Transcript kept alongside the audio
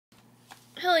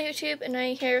Hello YouTube, and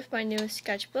I'm here with my newest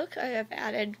sketchbook. I have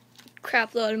added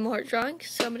crap load more drawings,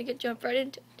 so I'm gonna jump right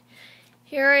into it.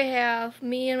 Here I have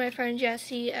me and my friend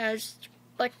Jesse as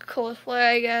like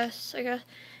cosplay, I guess. And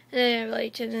then I have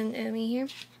Layton and me here.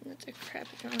 That's a crappy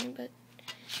drawing,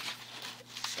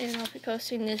 and I'll be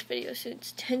posting this video soon.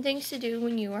 It's 10 things to do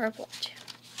when you are a watch.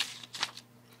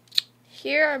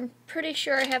 Here I'm pretty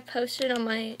sure I have posted on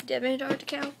my DeviantArt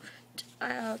account.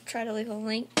 I'll try to leave a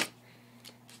link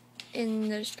in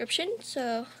the description,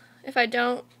 so if I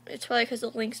don't, it's probably because the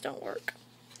links don't work.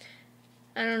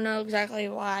 I don't know exactly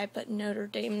why I put Notre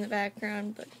Dame in the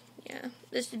background, but yeah,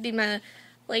 this would be my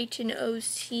Layton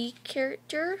OC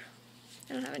character.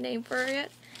 I don't have a name for her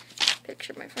yet.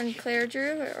 Picture my friend Claire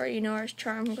drew, or you know her as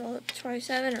Charm Girl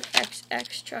 27 or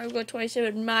XX Charm Girl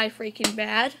 27. My freaking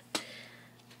bad.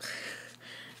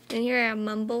 And here I have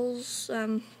Mumbles.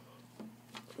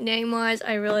 Name-wise,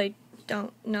 I really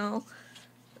don't know.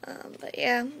 But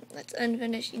yeah, that's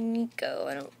unfinished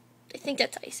Nico. I think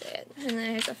that's how you say it. And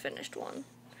then here's a finished one.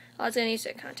 I was gonna use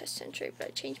a contest entry, but I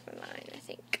changed my mind, I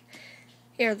think.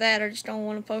 Here, that, I just don't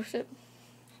want to post it.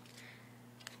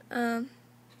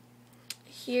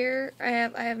 Here I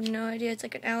have no idea. It's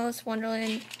like an Alice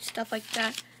Wonderland, stuff like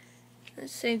that. The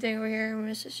same thing over here.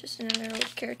 This is just another little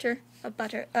character.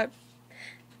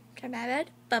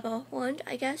 Bubble wand,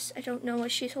 I guess. I don't know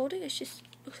what she's holding. It just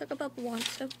looks like a bubble wand,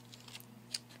 so.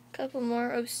 Couple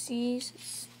more OCs.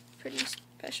 It's pretty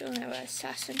special. I have an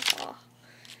assassin claw.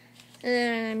 And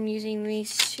then I'm using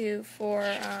these two for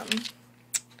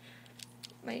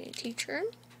my teacher.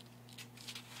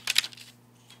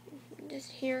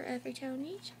 Just here every town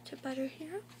needs to Butter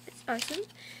Hero. It's awesome.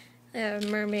 I have a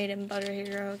mermaid and Butter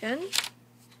Hero again.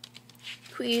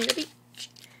 Queen of the Beach.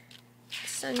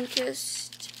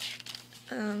 Sun-kissed.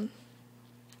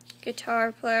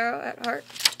 Guitar player at heart.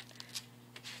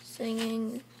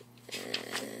 Singing.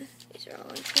 These are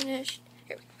all unfinished.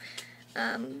 Here we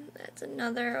go. That's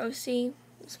another OC.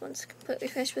 This one's completely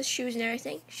finished with shoes and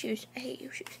everything. Shoes. I hate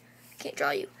you, shoes. Can't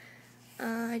draw you.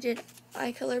 I did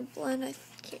eye color blend. I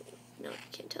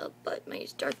can't tell, but I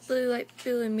used dark blue, light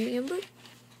blue, and medium blue.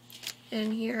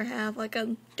 And here I have like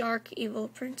a dark evil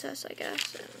princess, I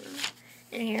guess. I don't know.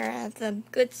 And here I have the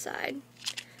good side.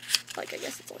 Like, I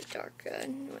guess it's like dark good.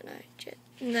 And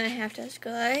then I have to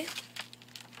Sky.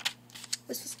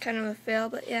 This was kind of a fail,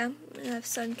 but yeah. I have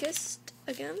Sun-kissed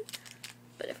again,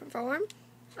 but different form.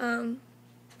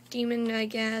 Demon, I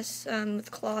guess,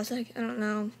 with claws, I don't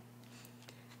know.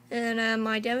 And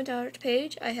my DeviantArt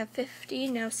page, I have 50,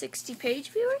 now 60 page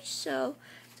viewers, so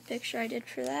the picture I did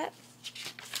for that.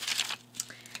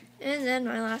 And then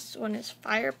my last one is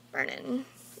Fire Burning.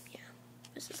 Yeah,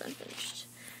 this is unfinished.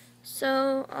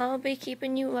 So I'll be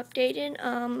keeping you updated.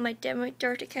 My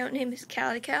DeviantArt account name is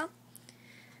CaliCal.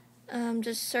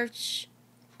 Just search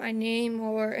my name,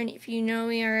 and if you know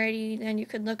me already, then you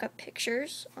could look up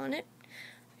pictures on it.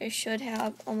 I should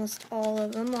have almost all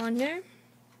of them on there.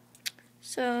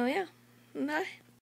 So yeah, bye.